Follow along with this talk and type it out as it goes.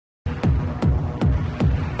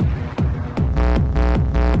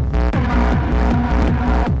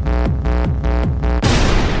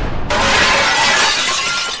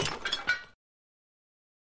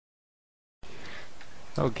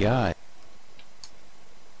Oh god.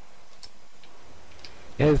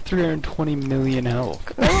 It has 320 million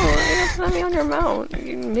health. No, you don't put me on your mount.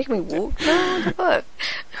 You make me walk now? What the fuck?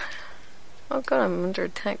 Oh god, I'm under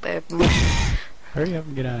attack by a moth. Hurry up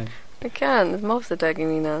and get on. I can't, the moth's attacking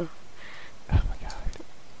me now. Oh my god.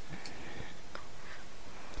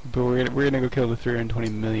 But we're gonna go kill the 320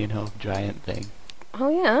 million health giant thing. Oh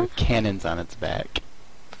yeah? With cannons on its back.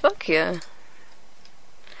 Fuck yeah.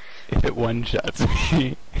 If it one-shots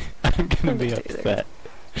me, I'm gonna be upset.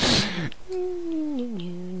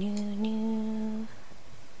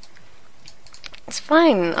 It's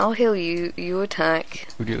fine, I'll heal you, you attack.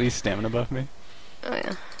 Would you at least stamina buff me? Oh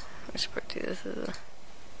yeah, I should probably do this as a...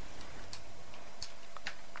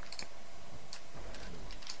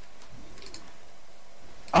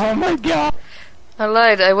 Oh my god! I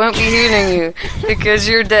lied, I won't be healing you, because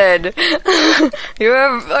you're dead. You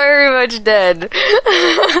are very much dead.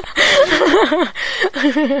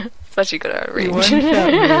 Plus you got out of range.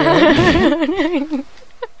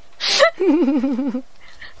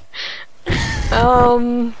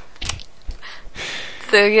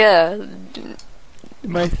 So yeah.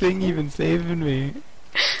 My thing even saved me.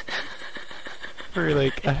 For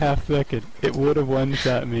like a half second. It would have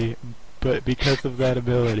one-shot me, but because of that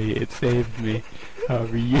ability, it saved me.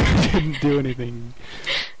 However, you didn't do anything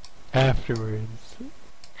afterwards.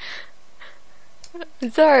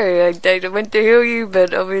 Sorry, I went to heal you,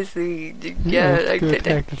 but obviously, yeah, I did.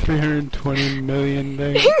 attack the 320 million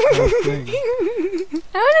thing. I didn't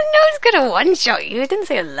know it was gonna one-shot you. It didn't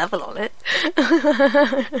say a level on it.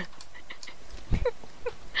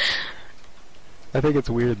 I think it's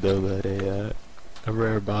weird though that a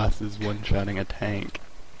rare boss is one-shotting a tank.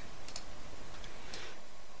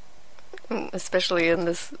 Especially in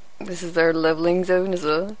this is our leveling zone as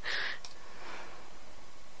well.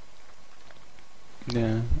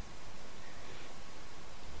 Yeah.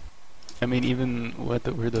 I mean, even what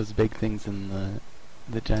were those big things in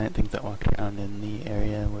the giant things that walked around in the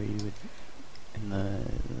area where you would in the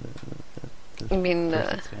You mean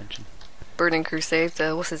first expansion. Burning Crusade?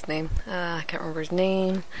 What's his name? I can't remember his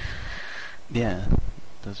name. Yeah,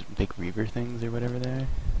 those big reaver things or whatever they are.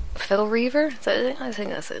 Phil Reaver? Is that it? I think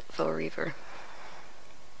that's it. Phil Reaver.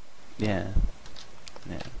 Yeah.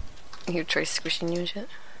 Yeah. He would try squishing you and shit.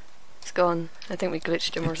 It's gone. I think we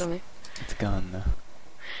glitched him or something. It's gone now.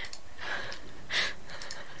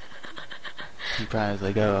 He probably was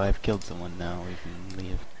like, oh, I've killed someone now, we can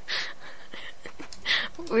leave.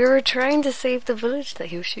 We were trying to save the village that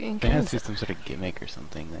he was shooting There has cans to be at. some sort of gimmick or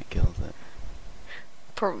something that kills it.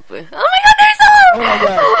 Probably. Oh my god, there's someone! Oh my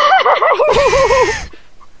god!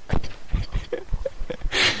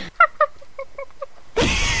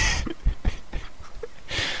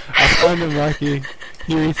 I found him, Lucky.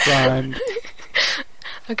 He respawned.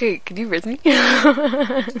 Okay, can you res me?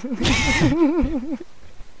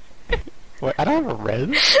 What? I don't have a res?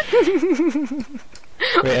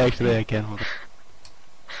 Wait, actually, I can. Hold on.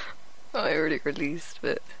 Oh, I already released,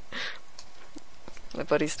 but my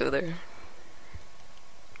buddy's still there.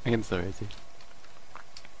 I can still res you.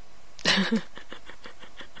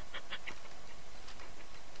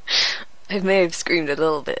 I may have screamed a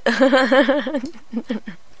little bit.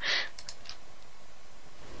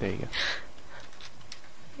 There you go.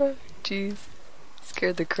 Oh, jeez.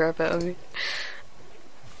 Scared the crap out of me.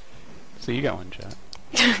 So you got one shot.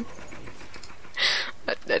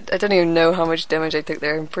 I don't even know how much damage I took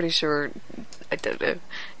there. I'm pretty sure... I don't know.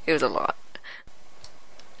 It was a lot.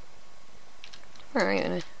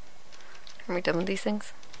 Alright, are we done with these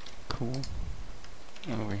things? Cool.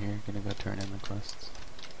 Over here, gonna go turn in the quests.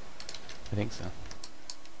 I think so.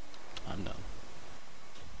 I'm done.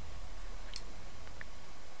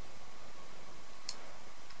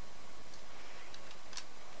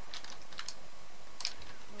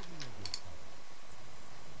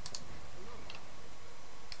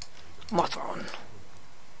 Mothron.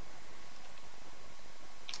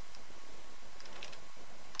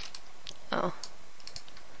 Oh.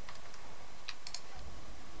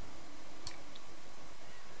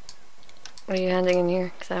 What are you handing in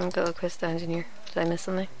here? Because I haven't got a quest to hand in here. Did I miss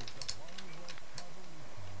something?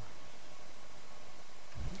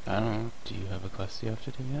 I don't know. Do you have a quest you have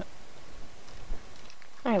to do yet?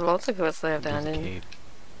 I have lots of quests I have to hand There's a in. cave.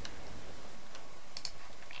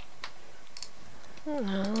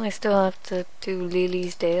 No, I still have to do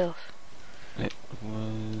Lily's Day Off. It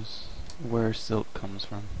was where silk comes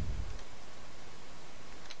from.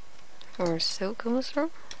 Where silk comes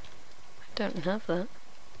from? I don't have that.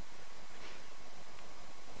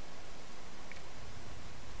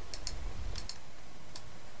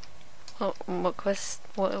 What quest?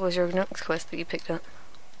 What was your next quest that you picked up?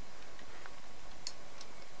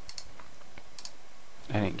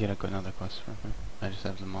 I didn't get another quest from him. I just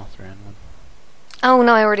have the Mothran one. Oh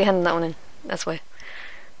no, I already handed that one in. That's why.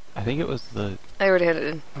 I think it was the... I already had it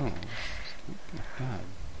in. Oh, my god.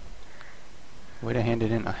 Way to hand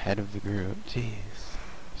it in ahead of the group. Jeez.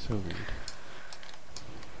 So rude.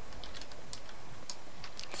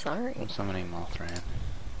 Sorry. I'm summoning Mothran.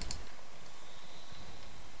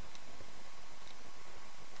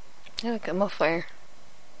 Yeah, look, I'm off fire.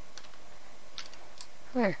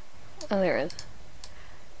 Where? Oh, there it is.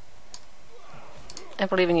 I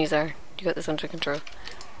believe in you, Czar. You got this under control.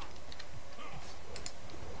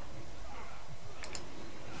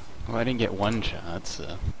 Well, I didn't get one shot,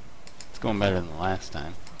 so... It's going better than the last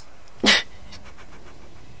time.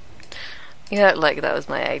 Yeah, like that was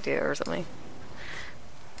my idea or something.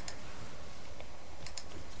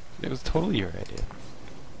 It was totally your idea.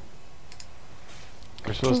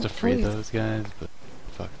 We're supposed to free those guys, but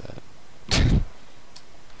fuck that.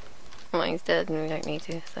 Well, he's dead and we don't need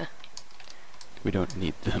to, so... We don't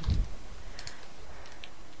need them.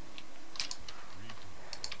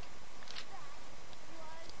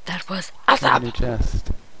 That was What's in awesome! your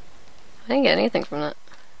chest? I didn't get anything from that.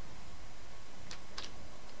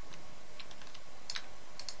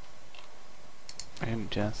 I am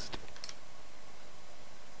just...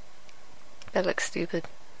 That looks stupid.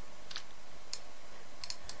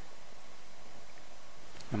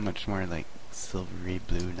 I'm much more like silvery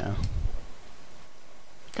blue now.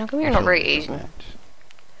 How come you're not very Asian?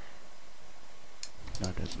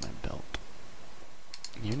 No, does my belt.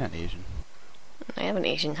 You're not Asian. I have an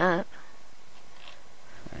Asian hat.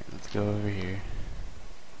 Alright, let's go over here.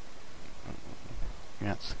 You're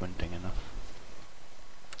not squinting enough.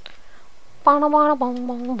 Bong, bong, bong,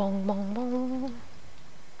 bong, bong, bong, bong.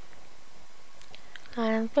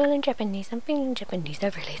 I'm feeling Japanese, I really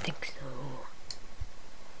think so.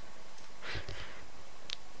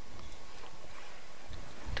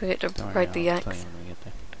 Do we get to Don't ride worry, the I'll tell yaks? you when we get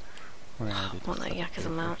there. We're gonna do Want this that up yak as a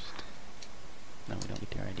here mount? first. No, we don't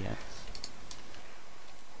get to ride yaks.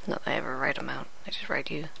 Not that I ever ride them out, I just ride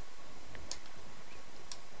you.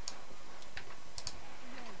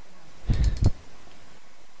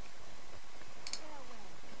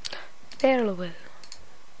 Farewell.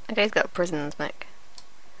 That guy's got a prison in his neck.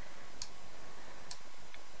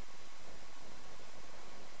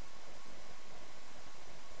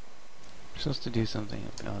 We're supposed to do something.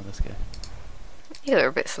 Oh, this guy. Yeah, they're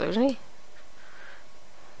a bit slow, isn't he?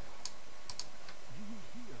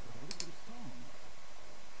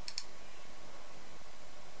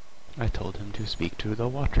 I told him to speak to the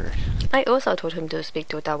water. I also told him to speak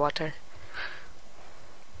to the water.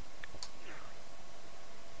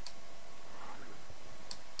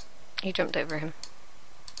 He jumped over him.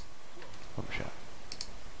 Overshot.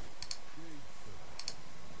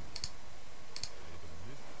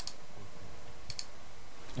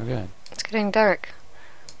 Oh god. It's getting dark.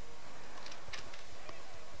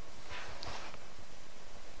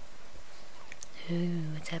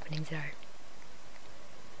 Ooh, what's happening, Czar?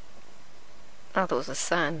 Oh, that was a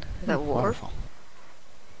sand. Is that water? Waterfall.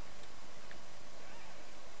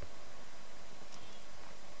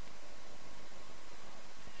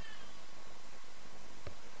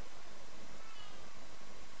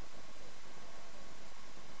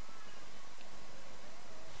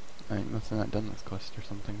 I must have not done this quest or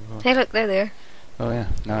something before. Hey, look, they're there. Oh yeah,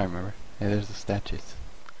 now I remember. Hey, there's the statues.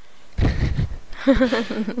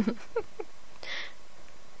 Is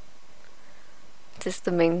this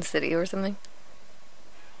the main city or something?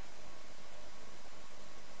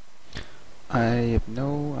 I have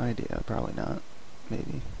no idea. Probably not.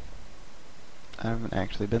 Maybe. I haven't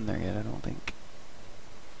actually been there yet, I don't think.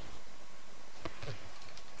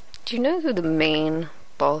 Do you know who the main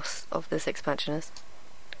boss of this expansion is?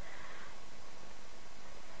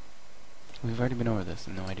 We've already been over this,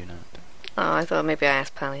 and no, I do not. Oh, I thought maybe I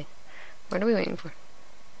asked Pally. What are we waiting for?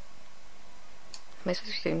 Am I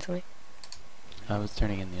supposed to be doing something? I was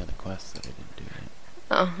turning in the other quests that I didn't do yet.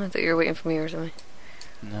 Oh, I thought you were waiting for me or something.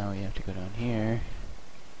 Now we have to go down here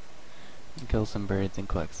and kill some birds and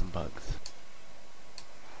collect some bugs.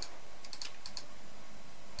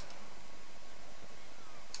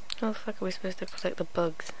 How the fuck are we supposed to collect the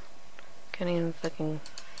bugs? Can't even fucking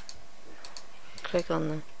click on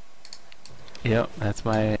them. Yep, that's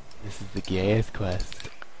why this is the gayest quest.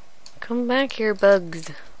 Come back here,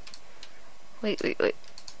 bugs. Wait.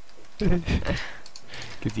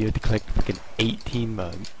 Because you have to collect fucking 18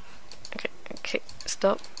 bugs. Okay,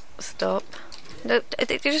 stop. No,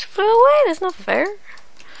 they just flew away, that's not fair.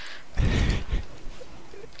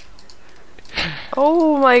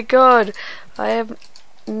 Oh my god, I have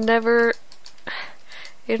never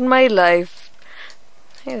in my life.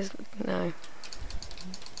 No.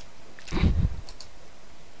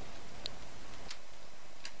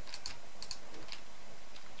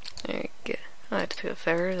 put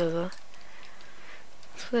feathers as well.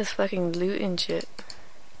 What's with this fucking loot and shit?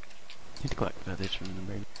 Need to collect feathers from the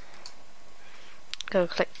bird. Gotta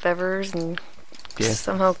collect feathers and Yeah.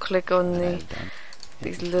 somehow click on That the I've done.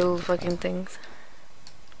 these little fucking things.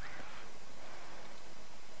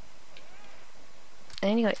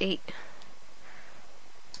 And you got 8.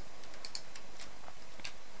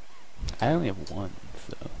 I only have 1,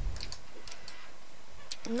 so.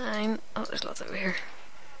 9. Oh, there's lots over here.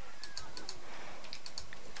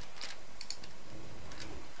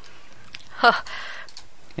 Ha!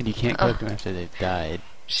 And you can't collect them after they've died.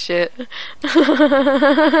 Shit. I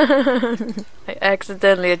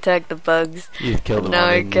accidentally attacked the bugs. You just killed them Now all,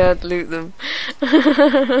 I didn't can't loot them.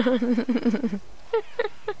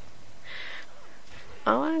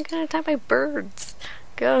 Oh, I'm gonna attack my birds.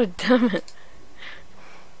 God damn it.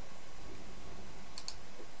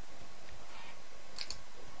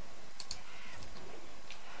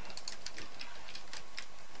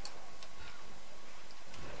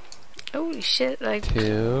 Holy shit, I...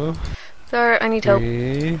 2, Sorry, I need help.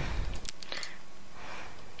 3.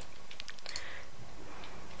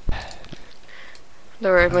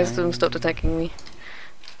 Don't worry, most of them stopped attacking me.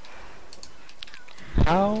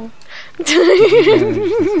 How did you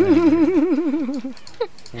manage this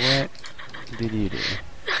many? What did you do?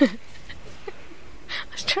 I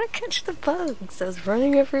was trying to catch the bugs. I was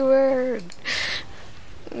running everywhere.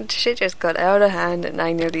 And shit just got out of hand and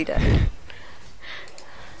I nearly died.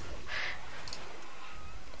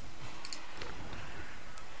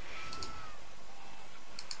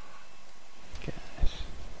 Gosh.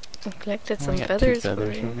 I collected Oh, some I got feathers 2 for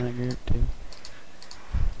feathers you. from that group too.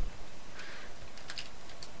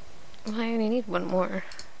 Well, I only need 1 more.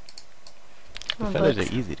 Come The on, feathers bugs.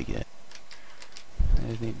 are easy to get. I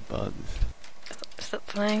just need bugs. Stop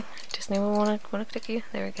flying. Just need one to click you.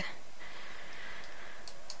 There we go.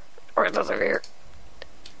 Or those over here.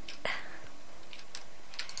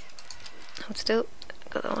 Hold still.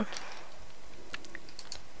 Got that one.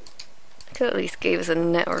 I could at least give us a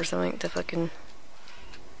net or something to fucking...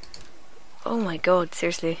 Oh my god,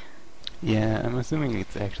 seriously. Yeah, I'm assuming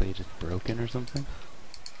it's actually just broken or something.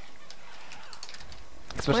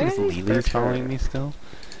 Especially Why because are these Lily's birds following here? me still.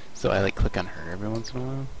 So I like click on her every once in a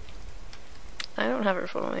while. I don't have her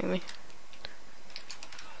following me.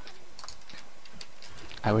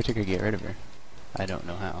 I wish I could get rid of her. I don't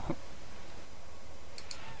know how.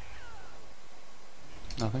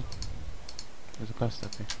 Nothing. There's a quest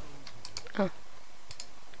up here. Oh.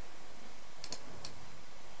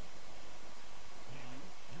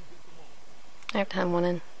 I have to hand one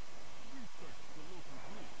in.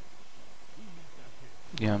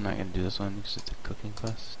 Yeah, I'm not gonna do this one because it's a cooking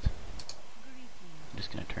quest. I'm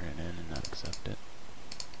just gonna turn it in and not accept it.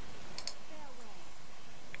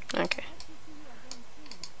 Okay.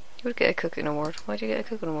 You would get a cooking award. Why'd you get a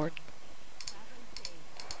cooking award?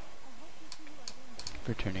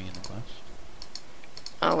 For turning in the quest.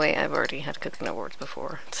 Oh wait, I've already had cooking awards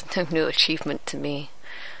before. It's no new achievement to me.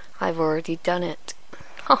 I've already done it.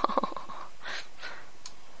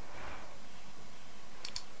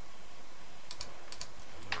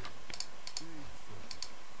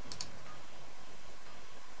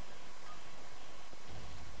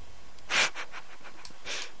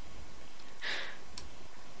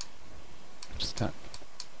 Stuck.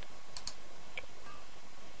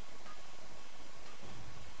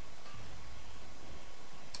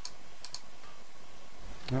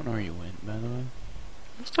 I don't know where you went, by the way.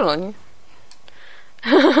 I'm still on you.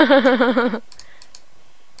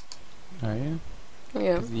 Are you?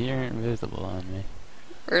 Yeah. 'Cause you aren't visible on me.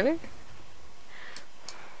 Really?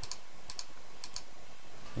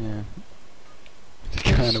 Yeah. It's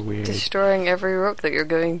kind of weird. Destroying every rock that you're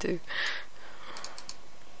going to.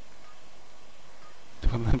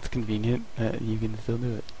 Well, that's convenient that you can still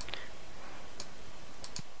do it.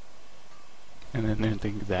 And then they're in the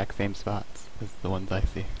exact same spots as the ones I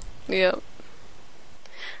see. Yep.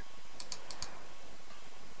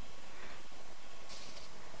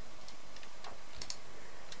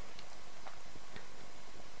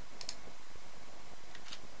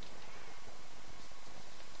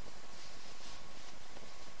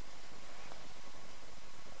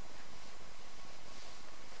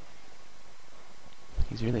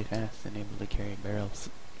 He's really fast and able to carry barrels.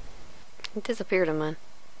 It disappeared in mine.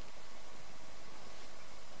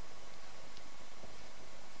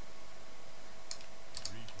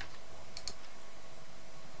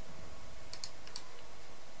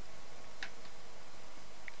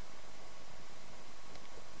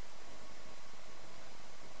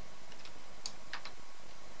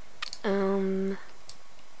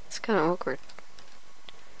 It's kind of awkward.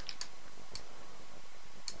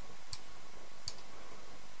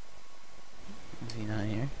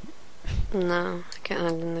 No, I can't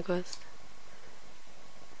hand in the quest.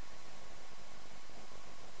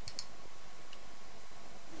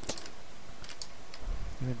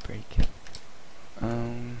 It would break it.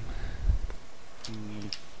 Can you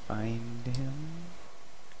find him?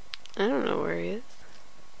 I don't know where he is.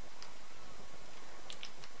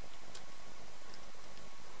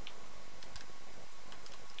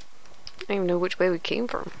 I don't even know which way we came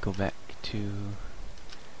from. Go back to...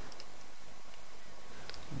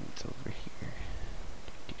 It's over here.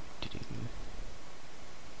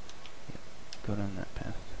 Yep. Go down that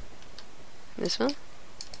path. This one?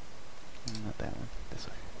 Not that one. This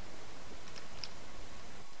way.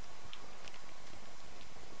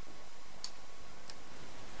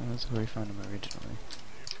 That was where we found him originally.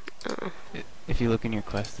 Oh. If you look in your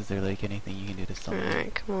quest, is there like anything you can do to summon him?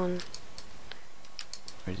 Alright, come on.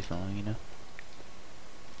 Or is he following you now?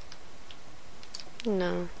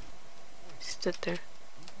 No. He stood there.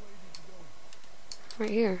 Right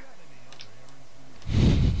here.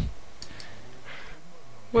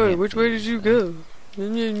 Wait, which way did you go? Where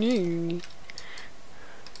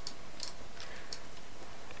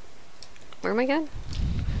am I again?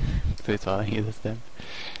 So he's following you this time?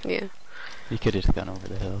 Yeah. You could have just gone over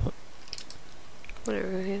the hill.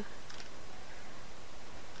 Whatever, yeah.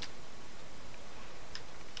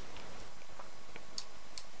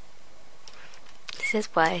 This is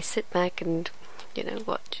why I sit back and, you know,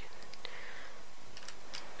 watch.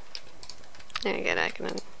 There you go, I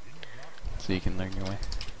can... So you can learn your way.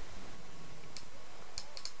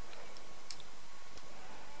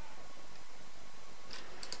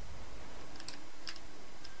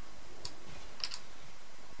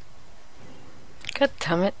 God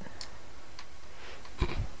damn it.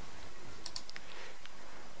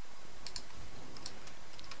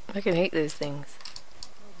 I can hate those things.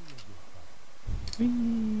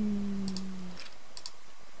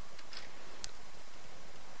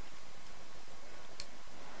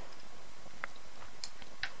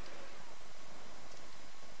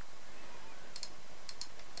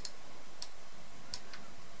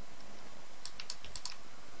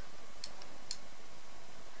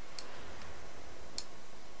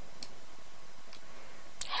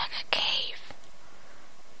 Like a cave.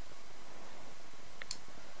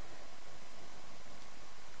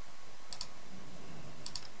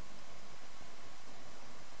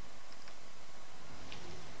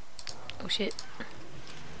 Oh shit.